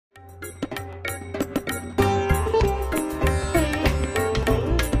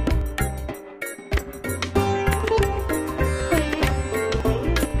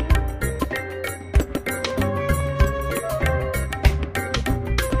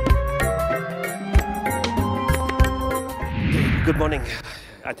Good morning.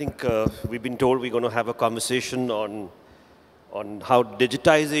 I think we've been told we're going to have a conversation on how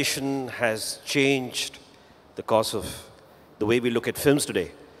digitization has changed the course of the way we look at films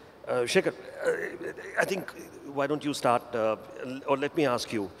today. Shekhar, I think, why don't you start, or let me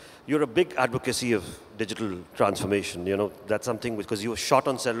ask you, you're a big advocacy of digital transformation. You know, that's something because you were shot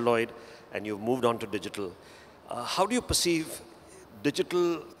on celluloid and you've moved on to digital. How do you perceive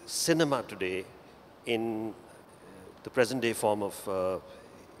digital cinema today in the present day form of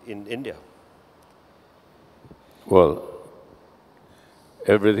in India? Well,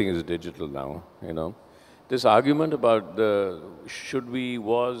 everything is digital now, you know. This argument about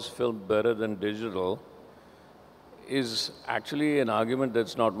was film better than digital is actually an argument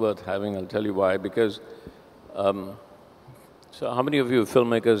that's not worth having. I'll tell you why. Because, so how many of you are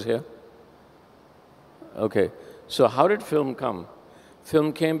filmmakers here? Okay. So how did film come?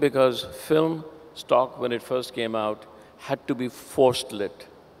 Film came because film stock, when it first came out, had to be forced lit,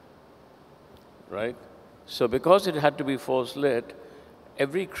 right? So because it had to be forced lit,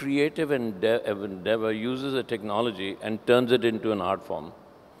 every creative endeavor uses a technology and turns it into an art form.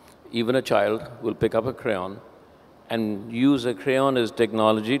 Even a child will pick up a crayon and use a crayon as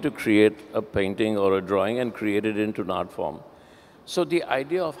technology to create a painting or a drawing and create it into an art form. So the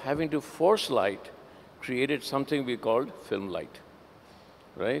idea of having to force light created something we called film light,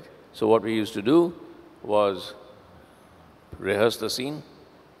 right? So what we used to do was rehearse the scene,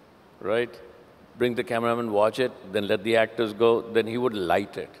 right? Bring the cameraman, watch it, then let the actors go, then he would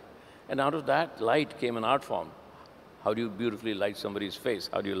light it. And out of that light came an art form. How do you beautifully light somebody's face?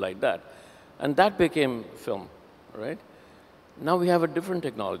 How do you light that? And that became film, right? Now we have a different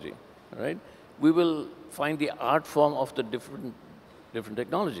technology, right? We will find the art form of the different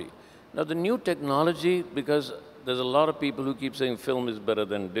technology. Now the new technology, because there's a lot of people who keep saying film is better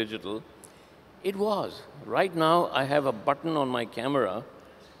than digital, it was. Right now, I have a button on my camera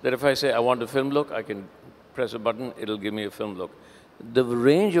that if I say I want a film look, I can press a button, it'll give me a film look. The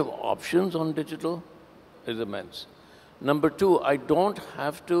range of options on digital is immense. Number two, I don't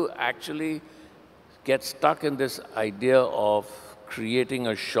have to actually get stuck in this idea of creating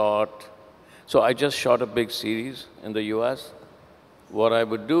a shot. So I just shot a big series in the US. What I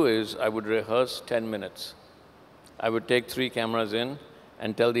would do is I would rehearse 10 minutes. I would take 3 cameras in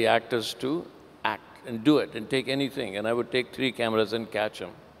and tell the actors to act and do it and take anything. And I would take 3 cameras and catch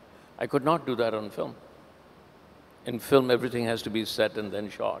them. I could not do that on film. In film, everything has to be set and then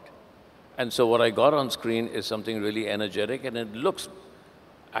shot. And so what I got on screen is something really energetic, and it looks,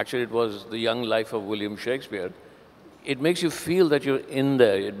 actually it was the young life of William Shakespeare. It makes you feel that you're in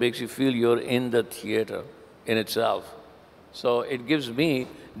there. It makes you feel you're in the theater in itself. So it gives me,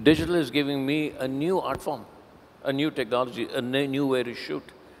 digital is giving me a new art form, a new technology, a new way to shoot,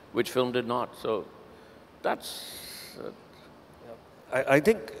 which film did not. So that's... I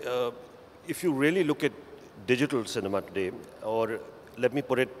think if you really look at digital cinema today, or let me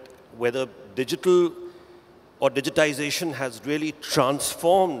put it, whether digital or digitization has really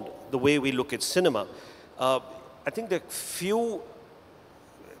transformed the way we look at cinema, I think there are few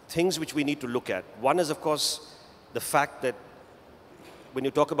things which we need to look at. One is, of course, the fact that when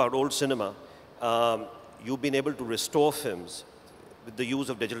you talk about old cinema, you've been able to restore films with the use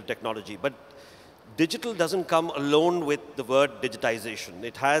of digital technology. But digital doesn't come alone with the word digitization.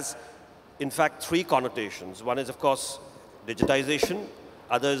 It has, in fact, 3 connotations. One is, of course, digitization,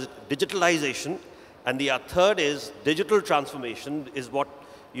 other is digitalization, and the third is digital transformation is what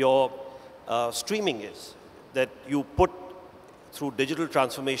your streaming is. That you put through digital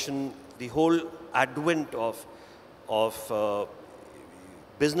transformation the whole advent of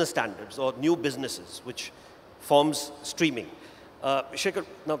business standards or new businesses, which forms streaming. Shekhar,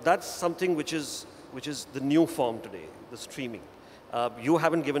 now that's something which is the new form today, the streaming. You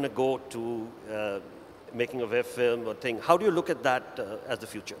haven't given a go to making a web film or thing. How do you look at that as the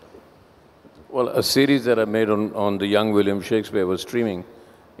future? Well, a series that I made on the young William Shakespeare was streaming.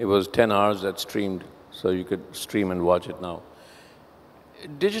 It was 10 hours that streamed, so you could stream and watch it now.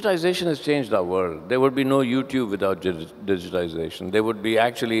 Digitization has changed our world. There would be no YouTube without digitization. There would be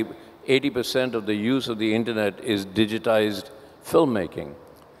actually 80% of the use of the internet is digitized filmmaking.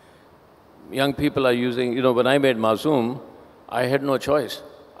 Young people are using, you know, when I made Masoom, I had no choice.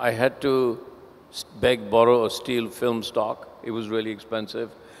 I had to beg, borrow, or steal film stock. It was really expensive.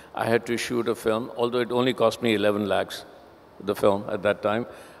 I had to shoot a film, although it only cost me 11 lakhs, the film at that time.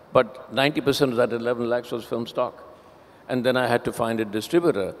 But 90% of that 11 lakhs was film stock. And then I had to find a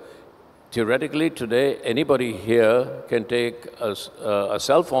distributor. Theoretically, today, anybody here can take a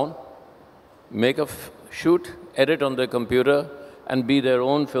cell phone, make a shoot, edit on their computer, and be their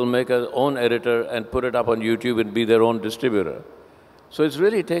own filmmaker, own editor, and put it up on YouTube and be their own distributor. So it's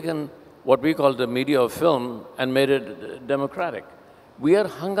really taken what we call the media of film and made it democratic. We are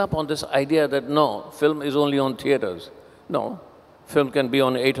hung up on this idea that no, film is only on theaters. No, film can be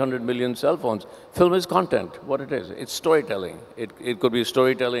on 800 million cell phones. Film is content, what it is. It's storytelling. It could be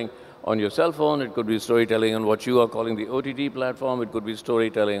storytelling on your cell phone. It could be storytelling on what you are calling the OTT platform. It could be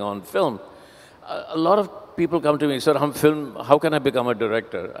storytelling on film. A lot of people come to me and say, how can I become a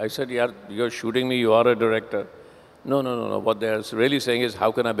director? I said, yeah, you're shooting me, you are a director. No. What they're really saying is,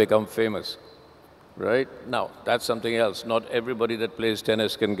 how can I become famous? Right? Now, that's something else. Not everybody that plays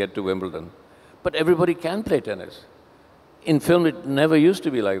tennis can get to Wimbledon. But everybody can play tennis. In film, it never used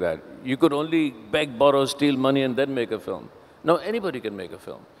to be like that. You could only beg, borrow, steal money, and then make a film. Now, anybody can make a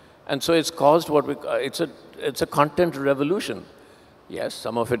film. And so it's caused it's a content revolution. Yes,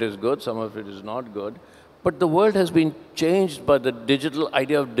 some of it is good, some of it is not good. But the world has been changed by the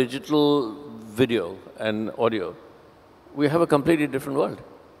idea of digital video and audio. We have a completely different world.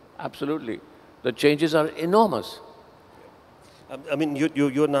 Absolutely. The changes are enormous. I mean,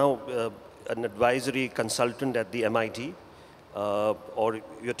 you're now an advisory consultant at the MIT, or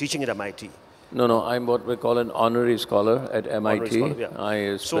you're teaching at MIT. No, I'm what we call an honorary scholar at MIT. Scholar, yeah.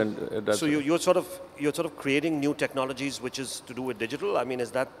 So you're sort of creating new technologies, which is to do with digital. I mean,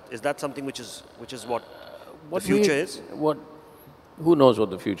 is that something which is what the future is? Who knows what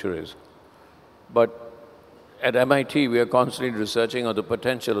the future is? But at MIT, we are constantly researching on the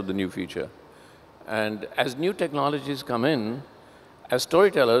potential of the new future. And as new technologies come in, as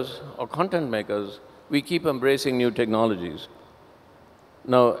storytellers or content makers, we keep embracing new technologies.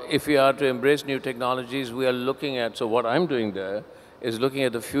 Now, if we are to embrace new technologies, we are looking at, so what I'm doing there is looking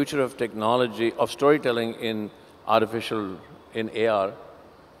at the future of technology, of storytelling in AR,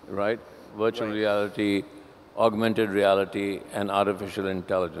 right? Virtual reality, augmented reality, and artificial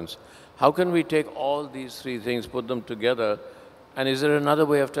intelligence. How can we take all these three things, put them together, and is there another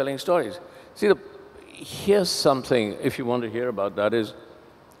way of telling stories? See, here's something, if you want to hear about that, is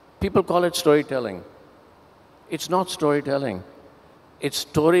people call it storytelling. It's not storytelling. It's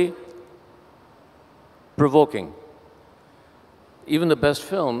story-provoking. Even the best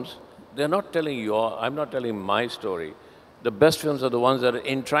films, they're not telling I'm not telling my story. The best films are the ones that are,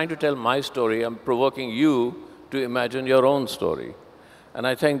 in trying to tell my story, I'm provoking you to imagine your own story. And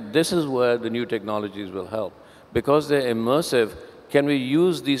I think this is where the new technologies will help. Because they're immersive, can we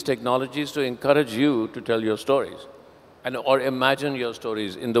use these technologies to encourage you to tell your stories? Or imagine your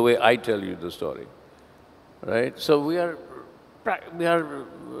stories in the way I tell you the story, right? So we are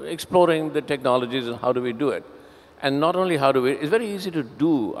exploring the technologies and how do we do it. And not only how do we, it's very easy to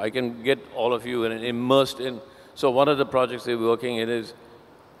do. I can get all of you immersed in. So one of the projects they're working in is,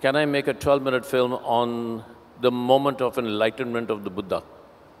 can I make a 12-minute film on the moment of enlightenment of the Buddha?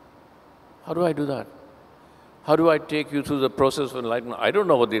 How do I do that? How do I take you through the process of enlightenment? I don't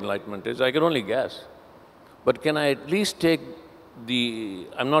know what the enlightenment is. I can only guess. But can I at least take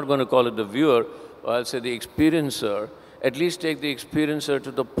I'm not going to call it the viewer, or I'll say the experiencer, at least take the experiencer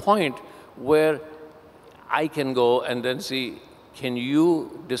to the point where I can go and then see, can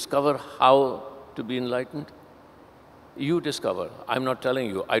you discover how to be enlightened? You discover. I'm not telling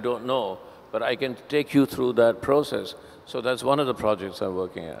you. I don't know. But I can take you through that process. So that's one of the projects I'm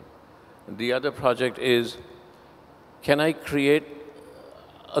working at. The other project is, can I create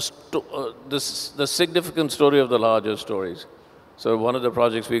the significant story of the larger stories? So one of the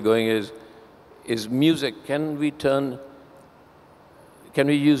projects we're going is music. Can we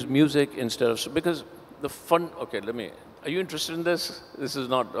use music instead of, because the are you interested in this? This is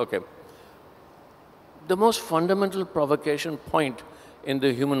not, okay. The most fundamental provocation point in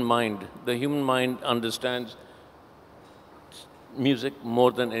the human mind understands music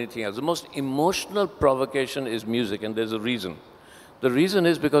more than anything else. The most emotional provocation is music, and there's a reason. The reason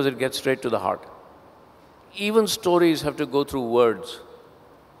is because it gets straight to the heart. Even stories have to go through words.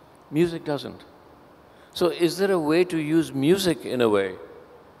 Music doesn't. So is there a way to use music in a way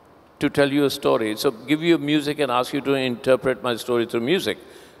to tell you a story? So give you music and ask you to interpret my story through music.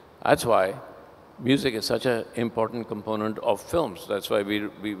 That's why music is such an important component of films. That's why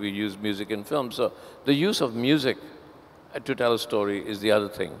we use music in films. So the use of music to tell a story is the other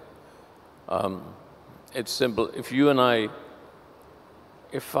thing. It's simple.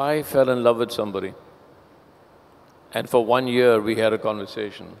 If I fell in love with somebody, and for 1 year we had a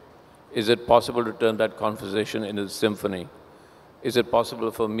conversation, is it possible to turn that conversation into a symphony? Is it possible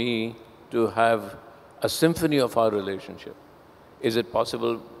for me to have a symphony of our relationship? Is it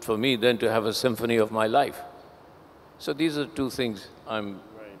possible for me then to have a symphony of my life? So these are two things I'm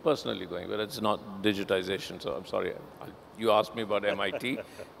personally going, but it's not digitization, so I'm sorry. You asked me about MIT.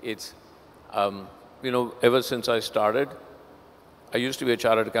 It's, ever since I started, I used to be a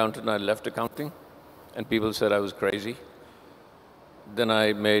chartered accountant, and I left accounting, and people said I was crazy. Then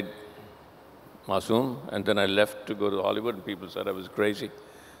I made Masoom, and then I left to go to Hollywood, and people said I was crazy.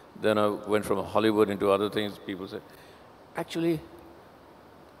 Then I went from Hollywood into other things. People said, actually,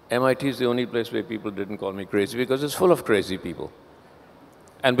 MIT is the only place where people didn't call me crazy because it's full of crazy people.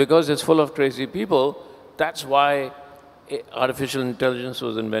 And because it's full of crazy people, that's why artificial intelligence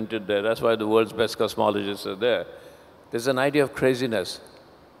was invented there. That's why the world's best cosmologists are there. There's an idea of craziness.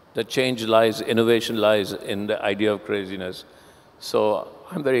 The change lies, innovation lies in the idea of craziness. So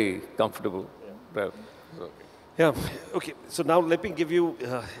I'm very comfortable. Yeah. Yeah, okay. So now let me give you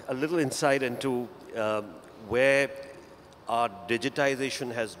a little insight into where our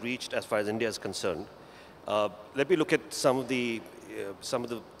digitization has reached as far as India is concerned. Let me look at some of the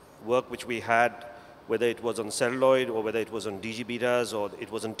work which we had, whether it was on celluloid or whether it was on DG betas or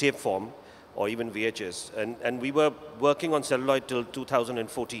it was in tape form or even VHS. And we were working on celluloid till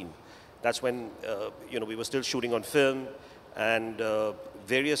 2014. That's when we were still shooting on film, and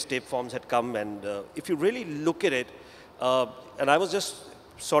various tape forms had come. And if you really look at it, and I was just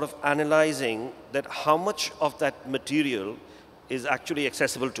sort of analyzing that how much of that material is actually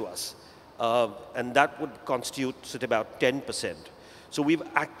accessible to us. And that would constitute about 10%. So we've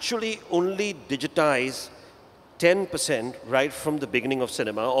actually only digitized 10% right from the beginning of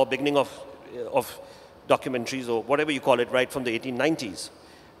cinema or beginning of documentaries or whatever you call it, right from the 1890s.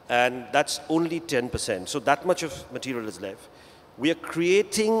 And that's only 10%. So that much of material is left. We are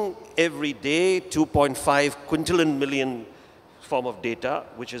creating every day 2.5 quintillion million form of data,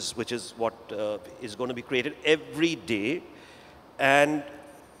 which is what is going to be created every day. And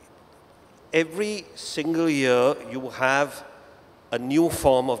every single year, you have a new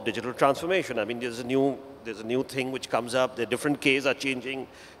form of digital transformation. I mean, there's a new thing which comes up. The different Ks are changing.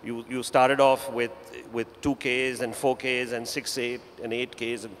 You started off with 2Ks and 4Ks and 6.8 and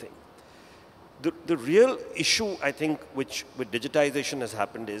 8Ks and things. The real issue, I think, which with digitization has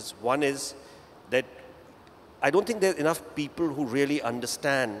happened is, one is that I don't think there are enough people who really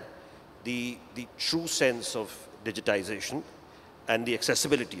understand the true sense of digitization and the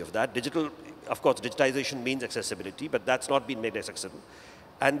accessibility of that. Of course, digitization means accessibility, but that's not been made accessible.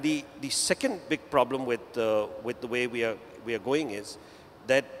 And the second big problem with the way we are going is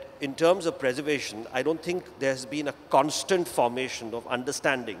that in terms of preservation, I don't think there's been a constant formation of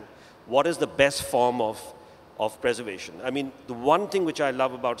understanding what is the best form of preservation. I mean, the one thing which I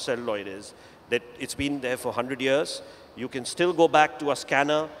love about celluloid is that it's been there for 100 years. You can still go back to a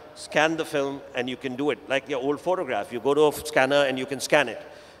scanner, scan the film, and you can do it. Like your old photograph, you go to a scanner and you can scan it.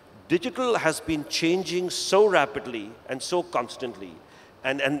 Digital has been changing so rapidly and so constantly.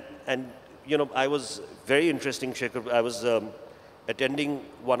 And I was very interesting, Shekhar. I was attending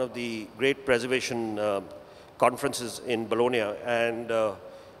one of the great preservation conferences in Bologna, and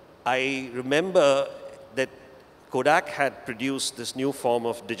I remember that Kodak had produced this new form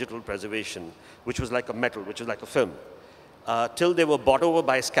of digital preservation, which was like a metal, which was like a film, till they were bought over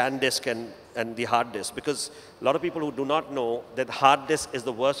by ScanDisk and the hard disk, because a lot of people who do not know that hard disk is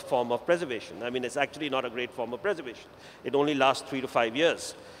the worst form of preservation. I mean, it's actually not a great form of preservation. It only lasts 3 to 5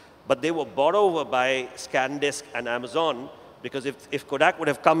 years. But they were bought over by ScanDisk and Amazon, because if Kodak would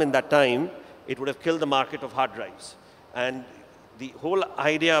have come in that time, it would have killed the market of hard drives. And the whole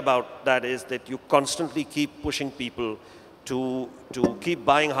idea about that is that you constantly keep pushing people to keep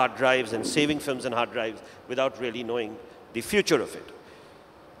buying hard drives and saving films in hard drives without really knowing the future of it.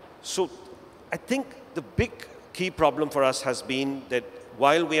 So I think the big key problem for us has been that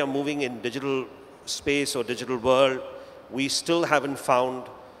while we are moving in digital space or digital world, we still haven't found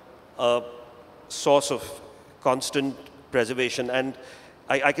a source of constant preservation. And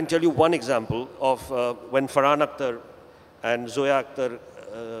I can tell you one example of when Farhan Akhtar and Zoya Akhtar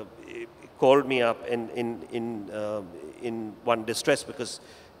called me up in one distress because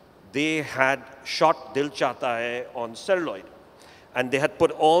they had shot Dil Chahta Hai on celluloid. And they had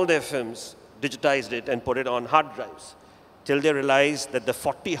put all their films, digitized it, and put it on hard drives, till they realized that the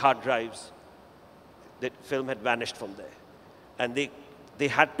 40 hard drives, that film had vanished from there. And they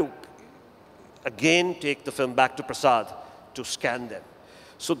had to, again, take the film back to Prasad to scan them.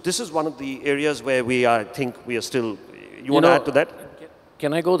 So this is one of the areas where I think we are still. You want to add to that?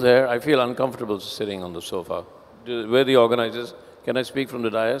 Can I go there? I feel uncomfortable sitting on the sofa. We're the organizers. Can I speak from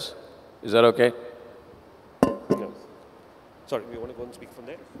the dais? Is that okay? No. Sorry, you want to go and speak from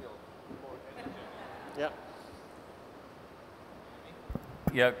there? Yeah.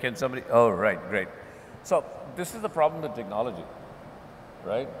 Yeah, can somebody? Oh, right, great. So this is the problem with technology,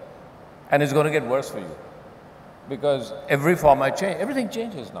 right? And it's going to get worse for you. Because every format changes, everything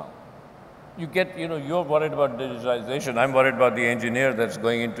changes now. You get, you're worried about digitization. I'm worried about the engineer that's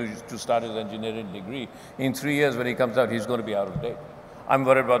going to start his engineering degree. In 3 years, when he comes out, he's going to be out of date. I'm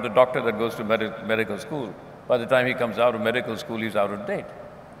worried about the doctor that goes to medical school. By the time he comes out of medical school, he's out of date.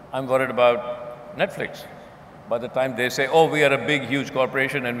 I'm worried about Netflix. By the time they say, oh, we are a big, huge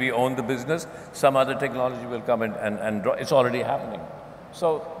corporation and we own the business, some other technology will come and draw. It's already happening.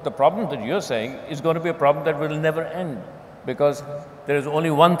 So the problem that you're saying is going to be a problem that will never end, because there is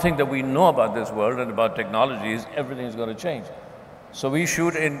only one thing that we know about this world and about technology is everything is going to change. So we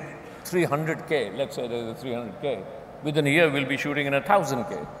shoot in 300K, let's say there's a 300K. Within a year, we'll be shooting in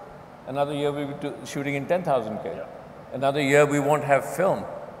 1,000K. Another year, we'll be shooting in 10,000K. Yeah. Another year, we won't have film,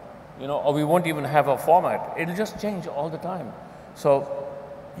 or we won't even have a format. It'll just change all the time. So,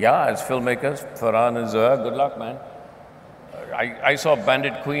 yeah, as filmmakers, Farhan and Zoya, good luck, man. I saw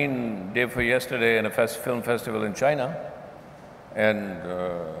Bandit Queen day before yesterday in a film festival in China, and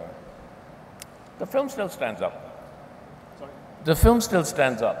the film still stands up. Sorry? The film still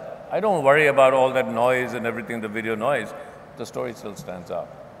stands up. I don't worry about all that noise and everything, the video noise. The story still stands up,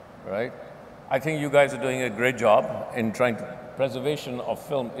 right? I think you guys are doing a great job in trying to, preservation of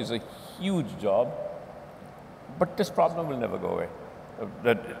film is a huge job, but this problem will never go away.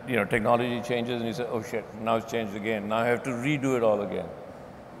 That, technology changes and you say, oh shit, now it's changed again. Now I have to redo it all again.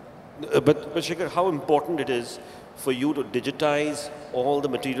 But Shekhar, how important it is for you to digitize all the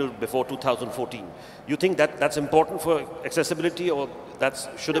material before 2014? You think that that's important for accessibility, or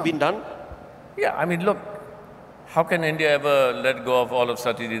should have been done? Yeah, I mean, look, how can India ever let go of all of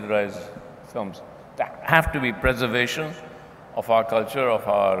Satyajit Ray's films? There have to be preservation of our culture, of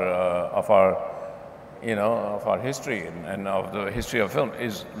our history and of the history of film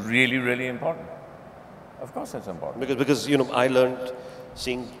is really, really important. Of course it's important. Because I learned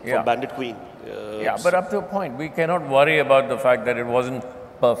seeing from Bandit Queen. Yeah, but up to a point. We cannot worry about the fact that it wasn't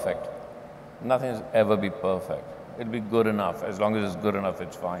perfect. Nothing will ever be perfect. It'll be good enough. As long as it's good enough,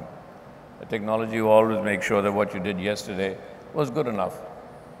 it's fine. The technology will always make sure that what you did yesterday was good enough.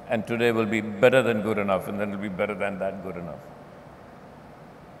 And today will be better than good enough, and then it'll be better than that good enough.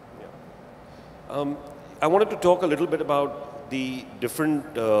 Yeah. I wanted to talk a little bit about the different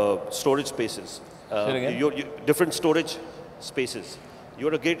storage spaces. Different storage spaces.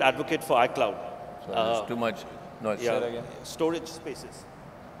 You're a great advocate for iCloud. So there's too much noise. Say that again. Storage spaces.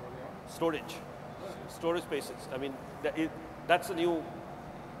 Storage spaces. I mean, that's a new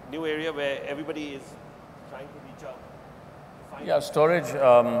area where everybody is trying to reach out. Yeah, storage.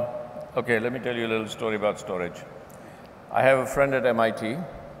 Okay, let me tell you a little story about storage. I have a friend at MIT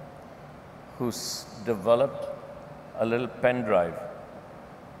who's developed a little pen drive.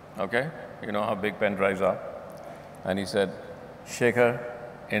 Okay? You know how big pen drives are? And he said, Shekhar,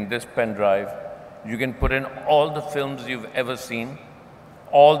 in this pen drive, you can put in all the films you've ever seen,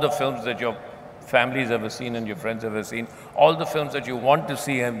 all the films that your family's ever seen and your friends ever seen, all the films that you want to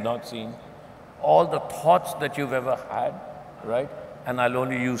see and have not seen, all the thoughts that you've ever had, right? And I'll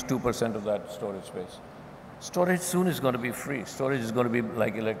only use 2% of that storage space. Storage soon is going to be free. Storage is going to be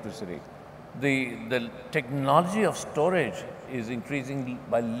like electricity. The technology of storage is increasing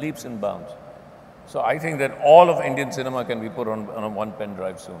by leaps and bounds. So I think that all of Indian cinema can be put on a one pen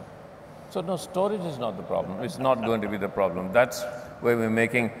drive soon. So no, storage is not the problem. It's not going to be the problem. That's where we're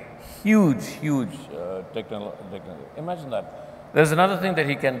making huge technology. Imagine that. There's another thing that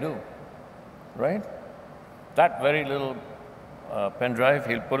he can do, right? That very little pen drive,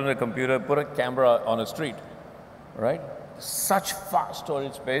 he'll put in a computer, put a camera on a street, right? Such fast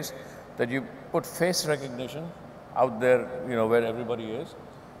storage space that you put face recognition out there, where everybody is.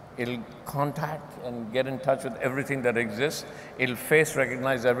 It'll contact and get in touch with everything that exists. It'll face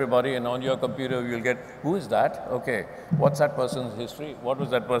recognize everybody, and on your computer you'll get, who is that? Okay, what's that person's history? What was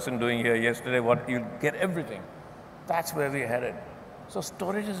that person doing here yesterday? You'll get everything. That's where we're headed. So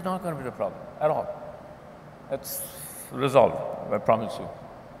storage is not going to be the problem at all. That's resolved, I promise you.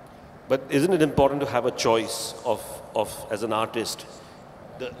 But isn't it important to have a choice of as an artist?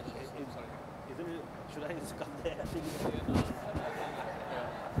 Should I just come there?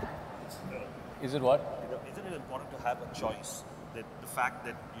 Is it what? Isn't it important to have a choice? That the fact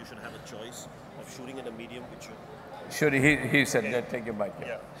that you should have a choice of shooting in a medium which you... Should he said that, take your mic.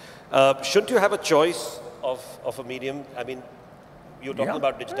 Yeah. Shouldn't you have a choice of a medium? I mean, you're talking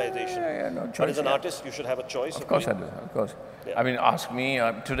about digitization. Yeah, no choice. But as an artist, you should have a choice. Of course I do, of course. Yeah. I mean, ask me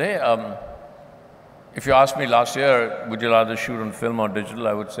today, if you asked me last year, would you rather shoot on film or digital,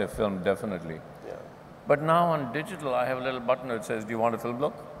 I would say film, definitely. Yeah. But now on digital, I have a little button that says, do you want a film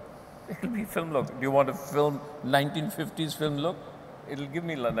look? It'll be film look. Do you want a film 1950s film look? It'll give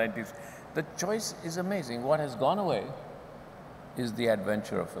me 90s. The choice is amazing. What has gone away is the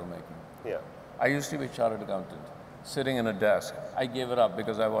adventure of filmmaking. Yeah. I used to be a chartered accountant, sitting in a desk. I gave it up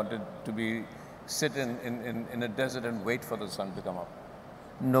because I wanted to sit in a desert and wait for the sun to come up.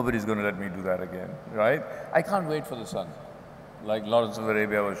 Nobody's going to let me do that again, right? I can't wait for the sun. Like Lawrence of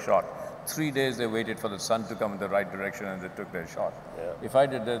Arabia was shot. 3 days they waited for the sun to come in the right direction and they took their shot. Yeah. If I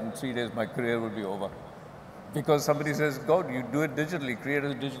did that in 3 days, my career would be over. Because somebody says, go, you do it digitally, create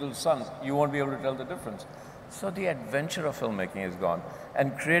a digital sun. You won't be able to tell the difference. So the adventure of filmmaking is gone.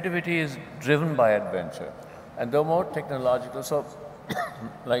 And creativity is driven by adventure. And the more technological, so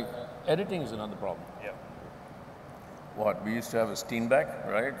like editing is another problem. Yeah. What, we used to have a Steenbeck,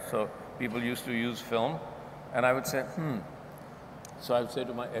 right? So people used to use film, and I would say, So I would say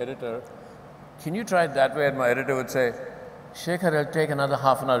to my editor, can you try it that way? And my editor would say, Shekhar, it'll take another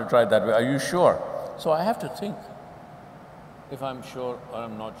half an hour to try it that way. Are you sure? So I have to think if I'm sure or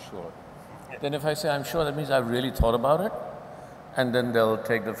I'm not sure. Then if I say I'm sure, that means I've really thought about it. And then they'll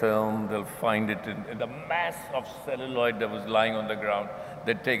take the film, they'll find it in the mass of celluloid that was lying on the ground.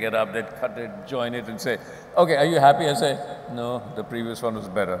 They'd take it up, they'd cut it, join it, and say, okay, are you happy? I say, no, the previous one was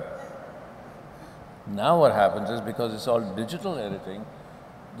better. Now what happens is, because it's all digital editing,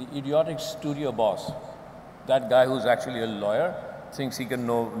 the idiotic studio boss, that guy who's actually a lawyer, thinks he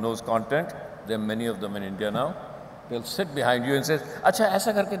knows content. There are many of them in India now. They'll sit behind you and say, "Acha,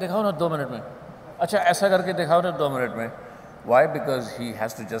 aisa karke dikhao na 2 minutes mein. Acha, aisa karke dikhao na 2 minutes mein." Why? Because he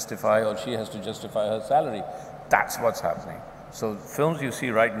has to justify, or she has to justify her salary. That's what's happening. So films you see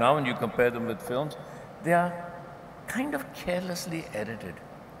right now, and you compare them with films, they are kind of carelessly edited.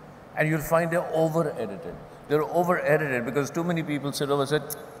 And you'll find they're over-edited. They're over-edited because too many people sit over and say,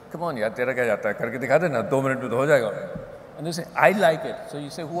 come on, yaar, tera kya jata hai? Karke dikha dena, 2 minutes mein to ho jayega. And they say, I like it. So you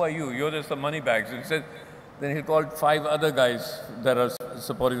say, who are you? You're just the money bags. And he says, then he'll call 5 other guys that are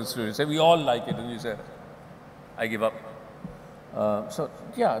supporting the studio. Say, we all like it. And you say, I give up. So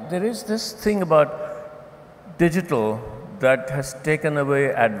yeah, there is this thing about digital that has taken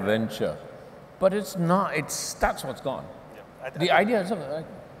away adventure. But it's not, that's what's gone. Yeah. The idea is,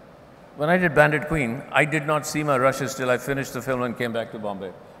 when I did Bandit Queen, I did not see my rushes till I finished the film and came back to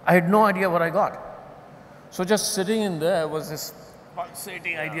Bombay. I had no idea what I got. So just sitting in there was this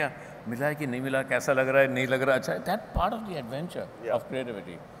pulsating idea. Mila ki nahi mila, kaisa lag raha hai, nahi lag raha hai. That part of the adventure of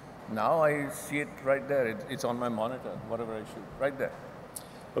creativity. Now I see it right there. It's on my monitor, whatever I shoot, right there.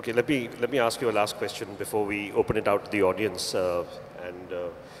 Okay, let me ask you a last question before we open it out to the audience.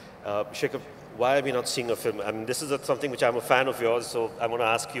 Shekhar, why are we not seeing a film? I mean, this is something which I'm a fan of yours, so I want to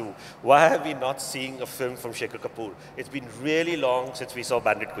ask you, why are we not seeing a film from Shekhar Kapoor? It's been really long since we saw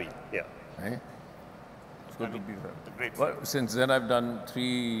Bandit Queen. Yeah. Right? It's good to be there. Great. Well, since then I've done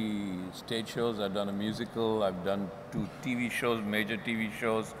 3 stage shows, I've done a musical, I've done 2 TV shows, major TV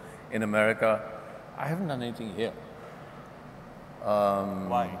shows in America. I haven't done anything here.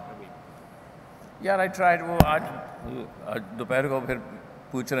 Why? Yeah, I tried. वो आज दोपहर को फिर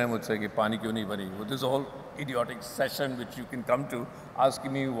पूछ रहे हैं मुझसे कि पानी क्यों नहीं बनी. This is a whole idiotic session which you can come to,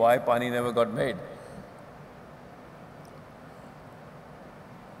 asking me why Pani never got made.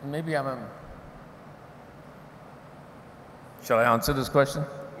 Maybe I'm a... Shall I answer this question?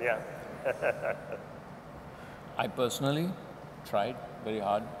 Yeah. I personally tried very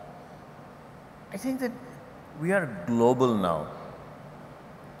hard. I think that we are global now.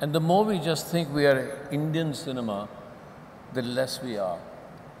 And the more we just think we are Indian cinema, the less we are.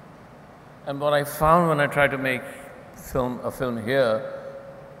 And what I found when I tried to make a film here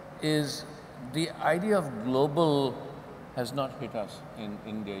is the idea of global has not hit us in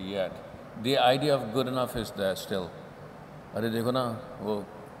India yet. The idea of good enough is there still. अरे देखो ना वो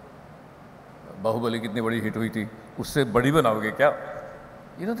बाहुबली कितनी बड़ी hit हुई थी, उससे बड़ी बनाओगे क्या?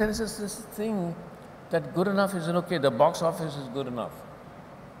 You know, there is this thing that good enough is okay. The box office is good enough.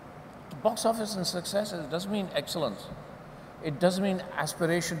 The box office and success doesn't mean excellence. It doesn't mean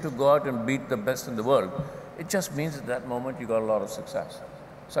aspiration to go out and beat the best in the world. It just means at that moment you got a lot of success.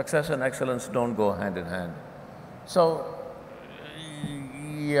 Success and excellence don't go hand in hand. So,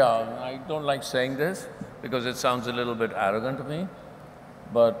 yeah, I don't like saying this because it sounds a little bit arrogant to me.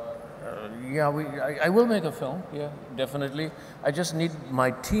 But yeah, I will make a film, yeah, definitely. I just need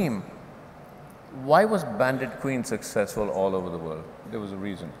my team. Why was Bandit Queen successful all over the world? There was a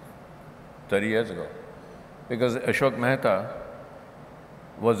reason, 30 years ago. Because Ashok Mehta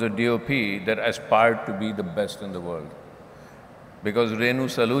was a DOP that aspired to be the best in the world. Because Renu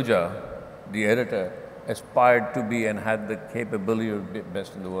Saluja, the editor, aspired to be and had the capability of being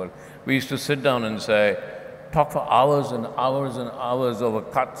best in the world. We used to sit down and say, talk for hours and hours and hours over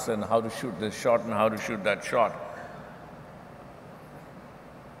cuts and how to shoot this shot and how to shoot that shot.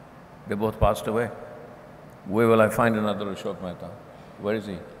 They both passed away. Where will I find another Ashok Mehta? Where is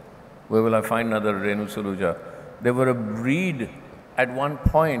he? Where will I find another Renu Saluja? They were a breed at one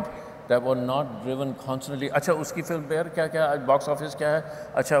point that were not driven constantly. Acha, uski film pe kya box office kya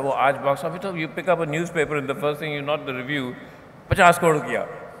hai? Acha, wo aaj box office. So you pick up a newspaper and the first thing you not the review, 50 crore kiya.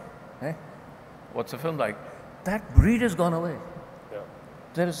 Eh? What's the film like? That breed has gone away. Yeah.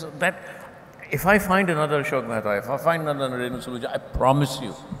 There is that. If I find another Ashok Mehta, if I find another Renu Saluja, I promise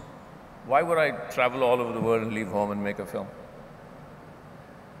you, why would I travel all over the world and leave home and make a film?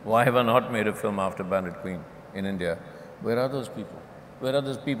 Why have I not made a film after Bandit Queen in India? Where are those people? Where are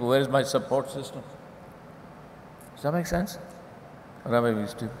those people? Where is my support system? Does that make sense? Or am I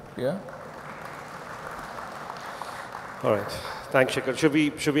used to? Yeah? All right. Thanks, Shekhar.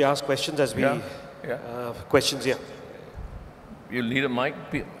 Should we ask questions as we... Yeah. Questions, yeah. You'll need a mic?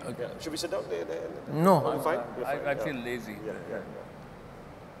 Okay. Yeah. Should we sit down there? No. You're fine? I feel lazy. Yeah.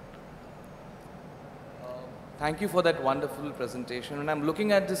 Thank you for that wonderful presentation. When I'm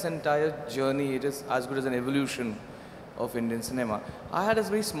looking at this entire journey, it is as good as an evolution of Indian cinema. I had a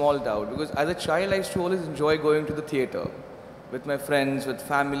very small doubt because as a child, I used to always enjoy going to the theatre with my friends, with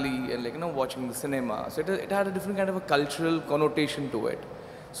family, and watching the cinema. So it had a different kind of a cultural connotation to it.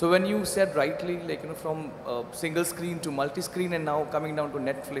 So when you said rightly, from single screen to multi-screen and now coming down to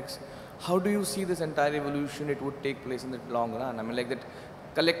Netflix, how do you see this entire evolution it would take place in the long run? I mean, like that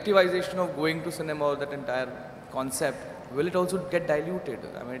collectivization of going to cinema or that entire concept, will it also get diluted?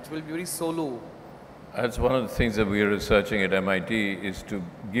 I mean, it will be very solo. That's one of the things that we are researching at MIT is to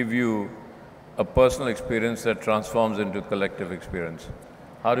give you a personal experience that transforms into collective experience.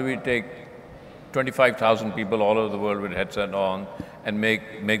 How do we take 25,000 people all over the world with headset on and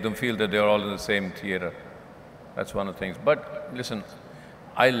make them feel that they're all in the same theater? That's one of the things. But listen,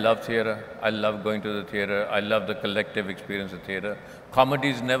 I love theater. I love going to the theater. I love the collective experience of theater.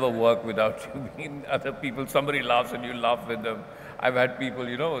 Comedies never work without you being other people. Somebody laughs and you laugh with them. I've had people,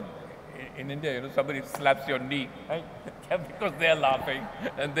 in India, somebody slaps your knee, right? Because they're laughing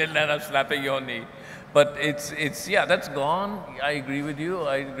and they'll end up slapping your knee. But yeah, that's gone. I agree with you.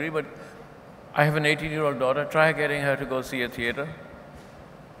 I agree. But I have an 18-year-old daughter. Try getting her to go see a theater.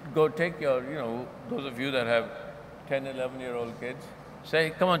 Go take your, those of you that have 10, 11-year-old kids,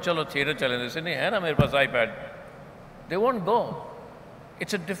 say, come on, chalo, theater chale. They say, nahi, hai na mere paas iPad. They won't go.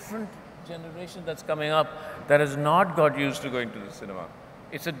 It's a different generation that's coming up that has not got used to going to the cinema.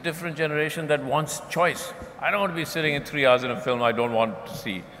 It's a different generation that wants choice. I don't want to be sitting in 3 hours in a film I don't want to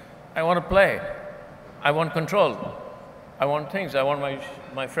see. I want to play. I want control. I want things. I want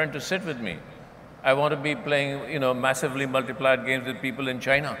my friend to sit with me. I want to be playing, massively multiplied games with people in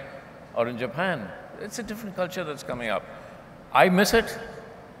China or in Japan. It's a different culture that's coming up. I miss it.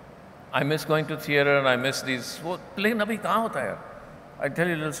 I miss going to theater and I miss these. Play abhi kahan hota hai? I tell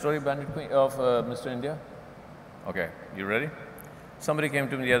you a little story of Mr. India. Okay, you ready? Somebody came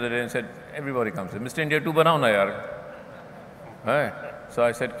to me the other day and said, everybody comes, Mr. India 2 banao na yaar. Hey. So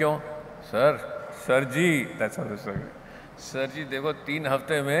I said, kyon? Sir ji, that's how this is. Sir ji, देखो 3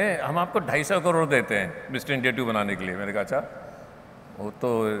 हफ्ते में हम आपको 250 crore देते हैं mister India 2 बनाने के लिए. मैंने कहा अच्छा, वो तो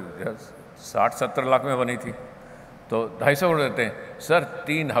 60-70 लाख में बनी थी, तो 250 crore देते हैं. सर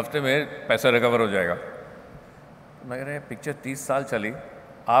 3 हफ्ते में पैसा रिकवर हो जाएगा. मैं कह रहा पिक्चर 30 साल चली,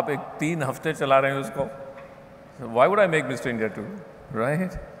 आप एक 3 हफ्ते चला रहे हैं उसको. Why would I make Mr. India 2,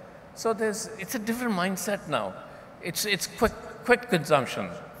 right? So it's a different mindset now. It's quick consumption,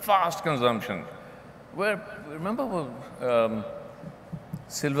 fast consumption. Remember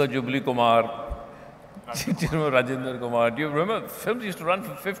Silver Jubilee Kumar, Rajendra Kumar? Do you remember films used to run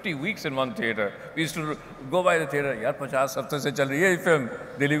for 50 weeks in one theater? We used to go by the theater. Yaar, 50 hafte se chal rahi hai ye film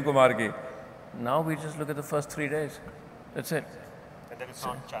Dilip Kumar ki. Now we just look at the first 3 days. That's it. And then it's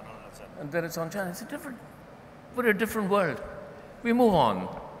on channel. That's it. And then it's on channel. We're a different world. We move on,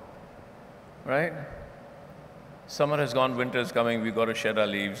 right? Summer has gone, winter is coming. We've got to shed our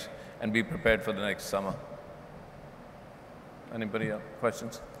leaves and be prepared for the next summer. Anybody else?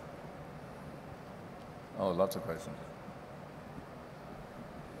 Questions? Oh, lots of questions.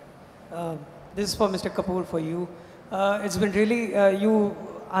 This is for Mr. Kapoor, for you. It's been really, you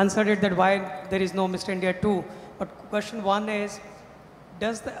answered it that why there is no Mr. India 2. But question 1 is,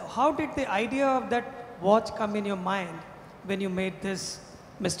 how did the idea of that watch come in your mind when you made this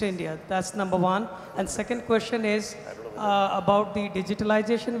Mr. India? That's number 1. And second question is about the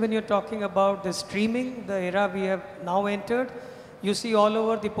digitalization. When you're talking about the streaming, the era we have now entered, you see all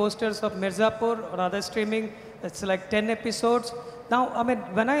over the posters of Mirzapur or other streaming, it's like 10 episodes. Now, I mean,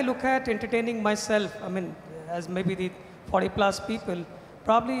 when I look at entertaining myself, I mean, as maybe the 40 plus people,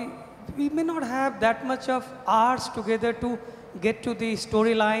 probably we may not have that much of hours together to get to the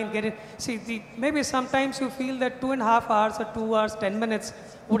storyline, get it. See, maybe sometimes you feel that 2.5 hours or 2 hours, 10 minutes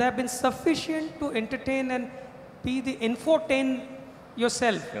would have been sufficient to entertain and be the infotain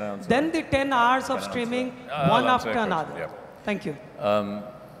yourself. Then the 10 hours of streaming, one after another. Yeah. Thank you.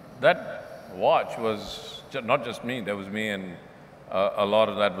 That watch was not just me, there was me, and a lot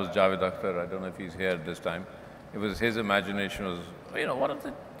of that was Javed Akhtar. I don't know if he's here at this time. It was his imagination was, you know, one of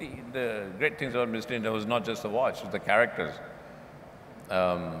the great things about Mr. India was not just the watch, it was the characters.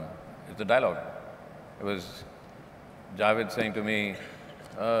 It's the dialogue. It was Javed saying to me,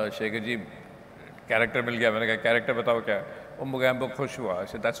 Shekhar ji, character mil gaya. Maine kaha, character batao kya? वो मुझे बहुत खुश हुआ. I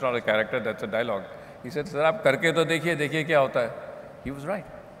said, that's not a character, that's a dialogue. He said, sir, आप करके तो देखिए क्या होता है. He was right.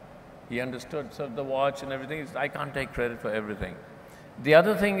 He understood. So the watch and everything, I can't take credit for everything. The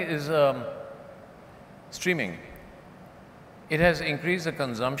other thing is streaming. It has increased the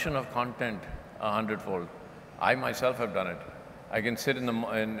consumption of content 100-fold. I myself have done it. I can sit in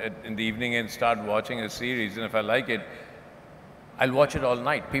the evening and start watching a series, and if I like it, I'll watch it all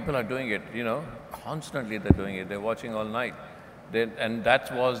night. People are doing it, you know, constantly they're doing it. They're watching all night. And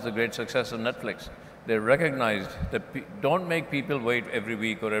that was the great success of Netflix. They recognized that don't make people wait every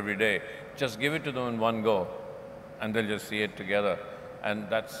week or every day. Just give it to them in one go, and they'll just see it together. And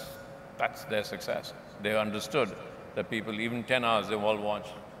that's their success. They understood that people, even 10 hours, they've all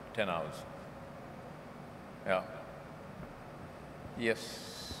watched 10 hours. Yeah.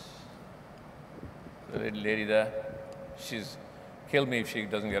 Yes. The little lady there, she's kill me if she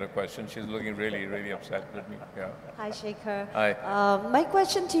doesn't get a question. She's looking really, really upset with me. Yeah. Hi, Shekhar. Hi. My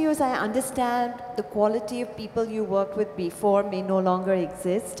question to you is, I understand the quality of people you worked with before may no longer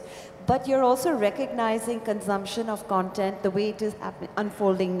exist, but you're also recognizing consumption of content the way it is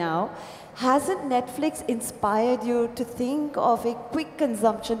unfolding now. Hasn't Netflix inspired you to think of a quick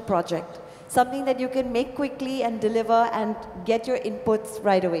consumption project? Something that you can make quickly and deliver and get your inputs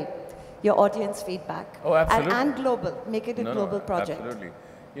right away? Your audience feedback. Oh, absolutely. And global, make it a global project. Absolutely.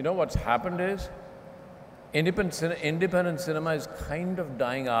 You know what's happened is, independent cinema is kind of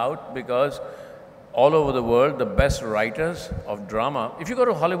dying out because all over the world, the best writers of drama, if you go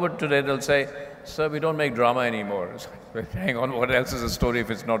to Hollywood today, they'll say, sir, we don't make drama anymore. Hang on, what else is a story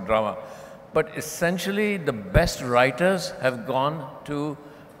if it's not drama? But essentially, the best writers have gone to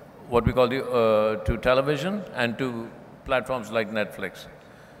what we call to television and to platforms like Netflix.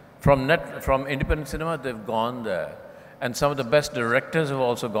 From independent cinema, they've gone there. And some of the best directors have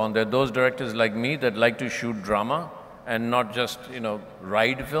also gone there. Those directors like me that like to shoot drama and not just, you know,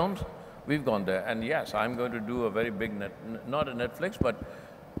 ride films, we've gone there. And yes, I'm going to do a very big, not a Netflix, but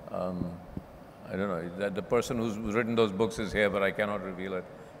I don't know, the person who's written those books is here, but I cannot reveal it.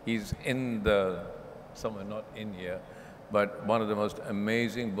 He's in somewhere not in here, but one of the most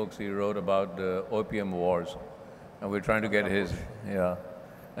amazing books he wrote about the Opium Wars. And we're trying to get his, yeah.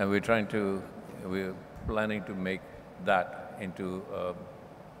 And we're planning to make that into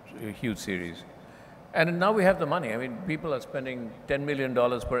a huge series. And now we have the money. I mean, people are spending $10 million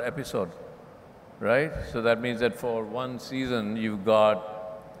per episode, right? So that means that for one season, you've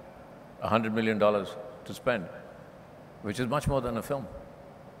got $100 million to spend, which is much more than a film.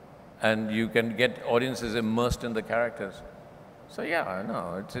 And you can get audiences immersed in the characters. So yeah,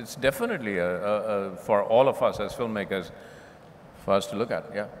 no, it's definitely for all of us as filmmakers, for us to look at,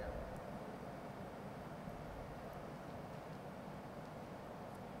 yeah.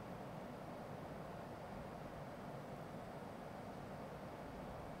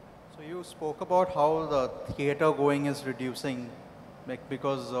 So you spoke about how the theater going is reducing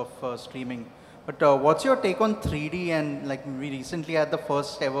because of streaming. But what's your take on 3D? And like we recently had the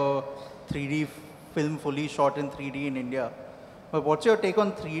first ever 3D film fully shot in 3D in India. But what's your take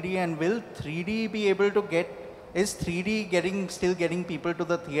on 3D, and will 3D be able to is 3D still getting people to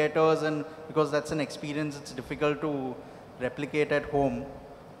the theaters? And because that's an experience it's difficult to replicate at home.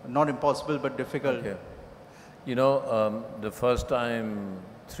 Not impossible, but difficult. Okay. You know, the first time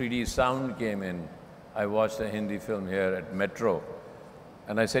 3D sound came in, I watched a Hindi film here at Metro.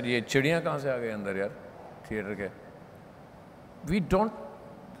 And I said, "Ye chidiyan kahan se aa gaye andar yaar, theater ke?" We don't,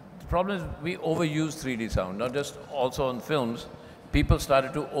 the problem is we overuse 3D sound, not just also on films. People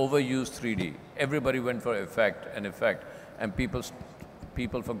started to overuse 3D. Everybody went for effect, and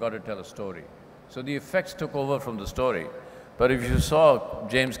people forgot to tell a story. So the effects took over from the story. But if you saw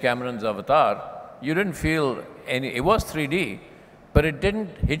James Cameron's Avatar, you didn't feel it was 3D, but it didn't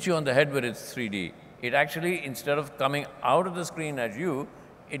hit you on the head with its 3D. It actually, instead of coming out of the screen at you,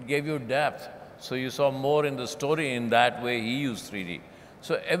 it gave you depth. So you saw more in the story in that way he used 3D.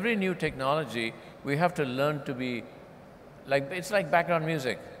 So every new technology, we have to learn to be, like, it's like background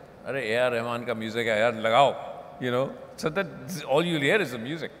music. Arey, A.R. Rahman ka music hai yaar, lagao. you know. So that all you'll hear is the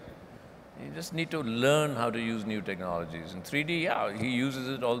music. You just need to learn how to use new technologies. And 3D, yeah, he uses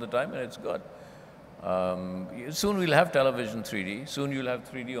it all the time and it's good. Soon we'll have television 3D. Soon you'll have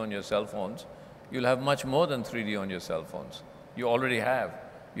 3D on your cell phones. You'll have much more than 3D on your cell phones. You already have.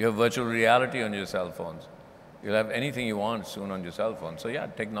 You have virtual reality on your cell phones. You'll have anything you want soon on your cell phone. So yeah,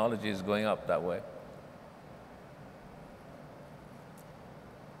 technology is going up that way.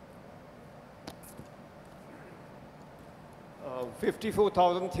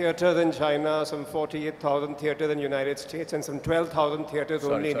 54,000 theaters in China, some 48,000 theaters in the United States, and some 12,000 theaters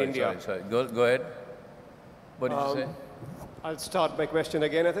only in India. Sorry. Go ahead. What did you say? I'll start my question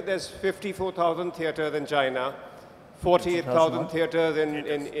again. I think there's 54,000 theaters in China, 48,000 theaters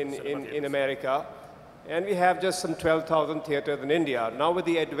in America, and we have just some 12,000 theaters in India. Now with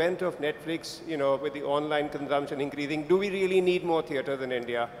the advent of Netflix, you know, with the online consumption increasing, do we really need more theaters in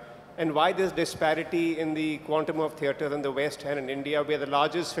India? And why this disparity in the quantum of theaters in the West and in India? We're the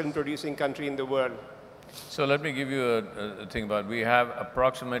largest film producing country in the world. So let me give you a thing about it. We have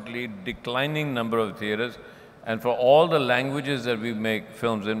approximately declining number of theaters, and for all the languages that we make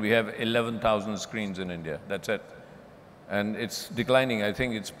films in, we have 11,000 screens in India. That's it. And it's declining. I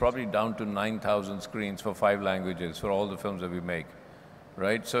think it's probably down to 9,000 screens for 5 languages for all the films that we make,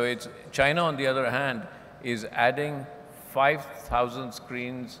 right? So it's China, on the other hand, is adding 5,000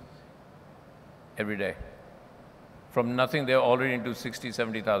 screens every day. From nothing, they're already into 60,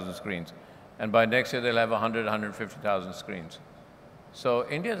 70,000 screens. And by next year, they'll have 100, 150,000 screens. So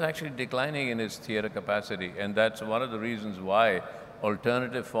India is actually declining in its theater capacity, and that's one of the reasons why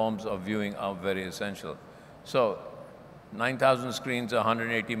alternative forms of viewing are very essential. So 9,000 screens,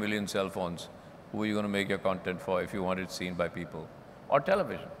 180 million cell phones. Who are you going to make your content for if you want it seen by people? Or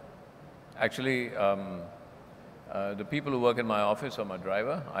television. Actually, the people who work in my office, or my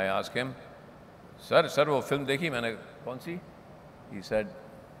driver, I ask him, Sir, वो film देखी मैंने कौन सी? He said,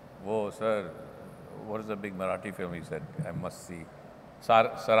 वो sir, what is the big Marathi film? He said, I must see.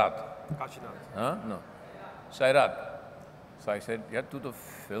 Sarat. Kashinath. Huh? No. Sairat. So I said, यार तू तो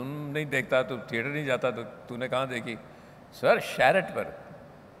film नहीं देखता, तू theater नहीं जाता, तो तूने कहाँ देखी? Sir, share it पर.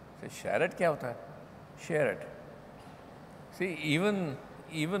 I said, share it क्या होता है? Share it. See,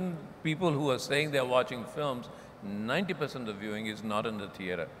 even people who are saying they're watching films, 90% of the viewing is not in the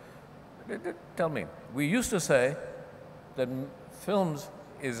theater. Tell me, we used to say that films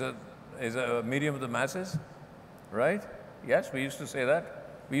is a medium of the masses, right? Yes, we used to say that.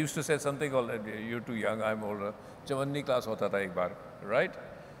 We used to say something called, you're too young, I'm older. Chavanni class hota tha ek baar, right?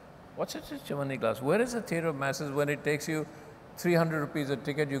 What's a Chavanni class? Where is the theater of masses when it takes you 300 rupees a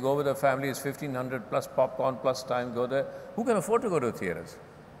ticket, you go with a family, it's 1,500 plus popcorn plus time, go there. Who can afford to go to theaters?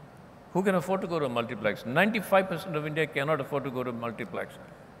 Who can afford to go to a multiplex? 95% of India cannot afford to go to a multiplex,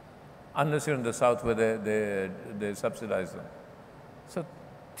 unless you're in the south where they subsidize them. So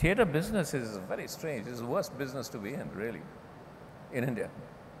theater business is very strange. It's the worst business to be in, really, in India.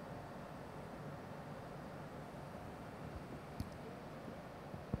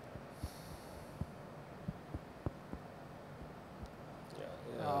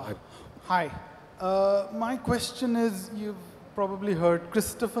 Hi. My question is, you've probably heard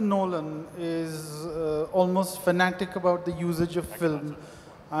Christopher Nolan is almost fanatic about the usage of film.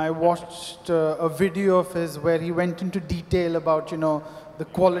 I watched a video of his where he went into detail about, you know, the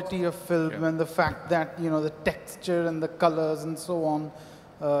quality of film and the fact that, you know, the texture and the colors and so on,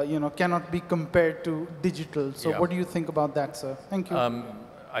 you know, cannot be compared to digital. So what do you think about that, sir? Thank you.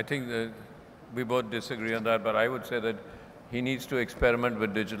 I think that we both disagree on that, but I would say that he needs to experiment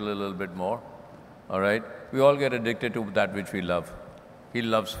with digital a little bit more, all right? We all get addicted to that which we love. He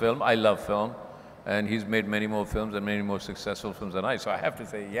loves film, I love film, and he's made many more films and many more successful films than I. So I have to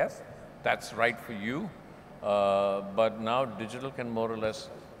say, yes, that's right for you. But now digital can more or less,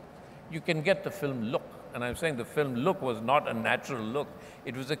 you can get the film look. And I'm saying the film look was not a natural look.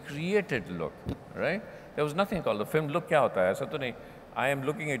 It was a created look, right? There was nothing called the film look. Kya hota hai? Aisa to nahi. I am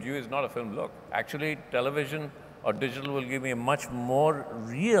looking at you is not a film look. Actually, television or digital will give me a much more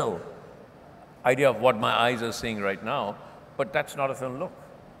real idea of what my eyes are seeing right now, but that's not a film look.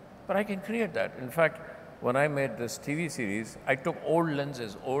 But I can create that. In fact, when I made this TV series, I took old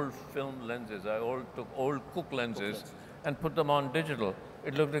lenses, old film lenses, took old Cook lenses and put them on digital.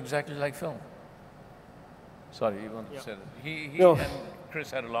 It looked exactly like film. Sorry, you want to say that? He and Chris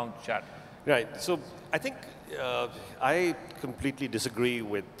had a long chat. Right. So I think I completely disagree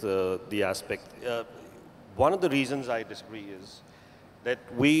with the aspect. One of the reasons I disagree is that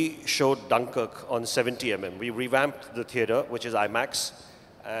we showed Dunkirk on 70 mm. We revamped the theater, which is IMAX.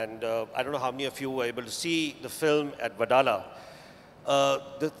 And I don't know how many of you were able to see the film at Vadala.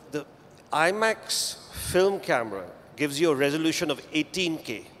 IMAX film camera gives you a resolution of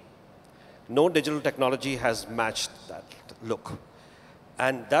 18K. No digital technology has matched that look.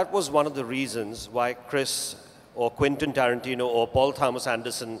 And that was one of the reasons why Chris or Quentin Tarantino or Paul Thomas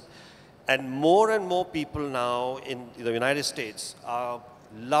Anderson and more people now in the United States are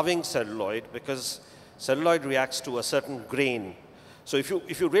loving celluloid because celluloid reacts to a certain grain. So if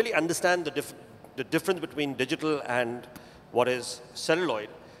you really understand the difference between digital and what is celluloid,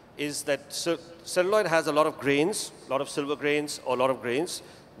 is that celluloid has a lot of grains, a lot of silver grains or a lot of grains,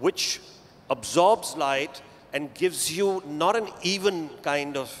 which absorbs light and gives you not an even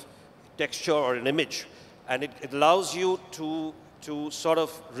kind of texture or an image. And it allows you to sort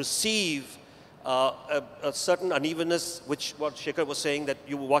of receive a certain unevenness, which what Shekhar was saying, that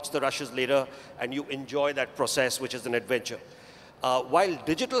you watch the rushes later and you enjoy that process, which is an adventure. While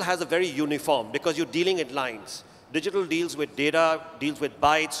digital has a very uniform, because you're dealing in lines. Digital deals with data, deals with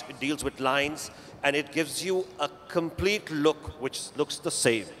bytes, it deals with lines, and it gives you a complete look which looks the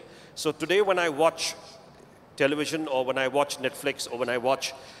same. So today when I watch television or when I watch Netflix or when I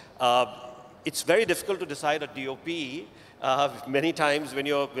watch, it's very difficult to decide a DOP many times when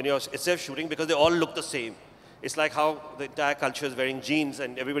you're itself shooting because they all look the same. It's like how the entire culture is wearing jeans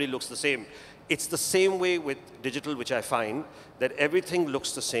and everybody looks the same. It's the same way with digital, which I find, that everything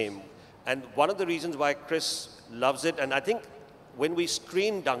looks the same. And one of the reasons why Chris loves it, and I think when we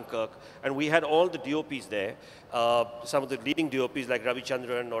screened Dunkirk, and we had all the DOPs there, some of the leading DOPs like Ravi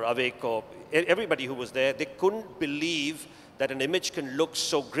Chandran or Avek or everybody who was there, they couldn't believe that an image can look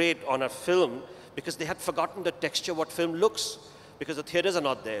so great on a film because they had forgotten the texture what film looks, because the theaters are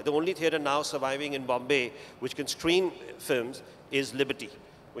not there. The only theater now surviving in Bombay which can screen films is Liberty,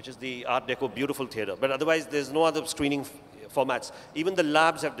 which is the Art Deco beautiful theater. But otherwise there's no other screening formats. Even the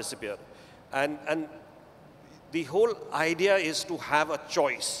labs have disappeared. And the whole idea is to have a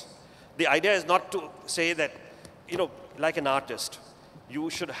choice. The idea is not to say that, you know, like an artist, you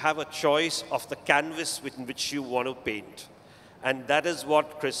should have a choice of the canvas with which you want to paint. And that is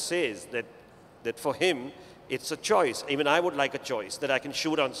what Chris says, that for him, it's a choice. Even I would like a choice, that I can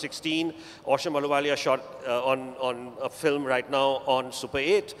shoot on 16. Osham Ahluwalia shot on a film right now on Super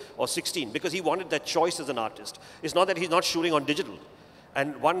 8 or 16, because he wanted that choice as an artist. It's not that he's not shooting on digital.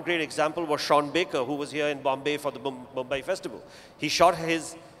 And one great example was Sean Baker, who was here in Bombay for the Mumbai Festival. He shot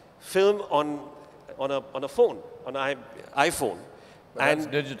his film on a phone, on an iPhone. But and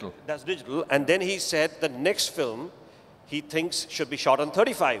that's digital. That's digital. And then he said the next film he thinks should be shot on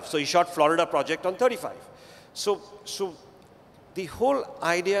 35. So he shot Florida Project on 35. So the whole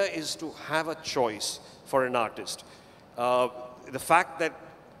idea is to have a choice for an artist. The fact that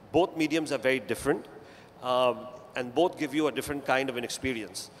both mediums are very different, and both give you a different kind of an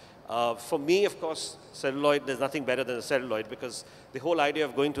experience. For me, of course, celluloid, there's nothing better than a celluloid, because the whole idea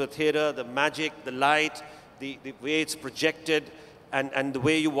of going to a theater, the magic, the light, the way it's projected, and the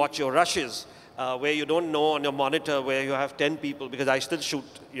way you watch your rushes, where you don't know on your monitor where you have 10 people, because I still shoot,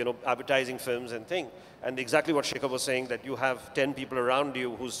 you know, advertising films and things. And exactly what Shekhar was saying, that you have 10 people around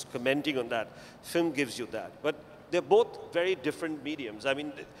you who's commenting on that. Film gives you that. But they're both very different mediums. I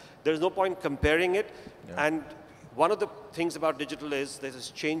mean, there's no point comparing it. Yeah. And one of the things about digital is that it's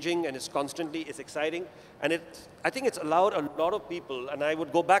changing and it's constantly, it's exciting. And I think it's allowed a lot of people, and I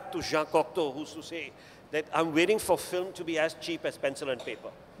would go back to Jean Cocteau, who used to say that I'm waiting for film to be as cheap as pencil and paper.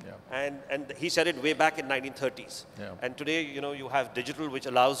 Yeah. And he said it way back in 1930s. Yeah. And today, you know, you have digital, which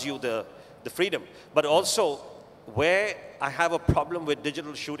allows you the freedom. But also, where I have a problem with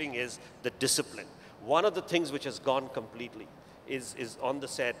digital shooting is the discipline. One of the things which has gone completely is on the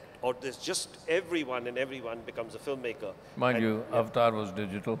set, or there's just everyone becomes a filmmaker. Mind you, yeah. Avatar was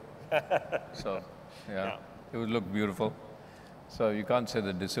digital. So, yeah, it would look beautiful. So you can't say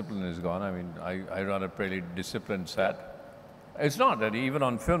the discipline is gone. I mean, I run a pretty disciplined set. It's not that even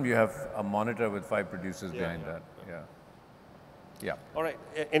on film you have a monitor with 5 producers behind that. Yeah. Yeah. All right.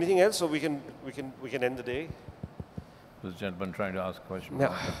 Anything else, so we can end the day? This gentleman trying to ask a question.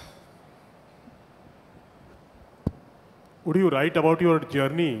 Yeah. Would you write about your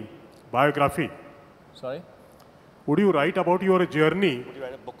journey, biography? Sorry? Would you write about your journey,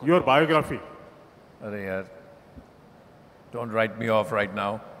 your biography? Arey yaar, don't write me off right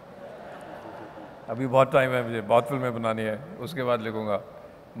now. अभी बहुत time है मुझे, बहुत फिल्में बनानी है, उसके बाद लिखूंगा.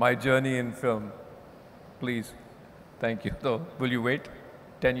 My journey in film, please. Thank you. So, will you wait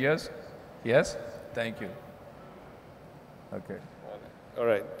 10 years? Yes? Thank you. Okay. All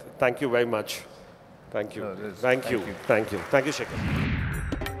right. Thank you very much. Thank you. No, thank you. Thank you. Thank you, Shekhar.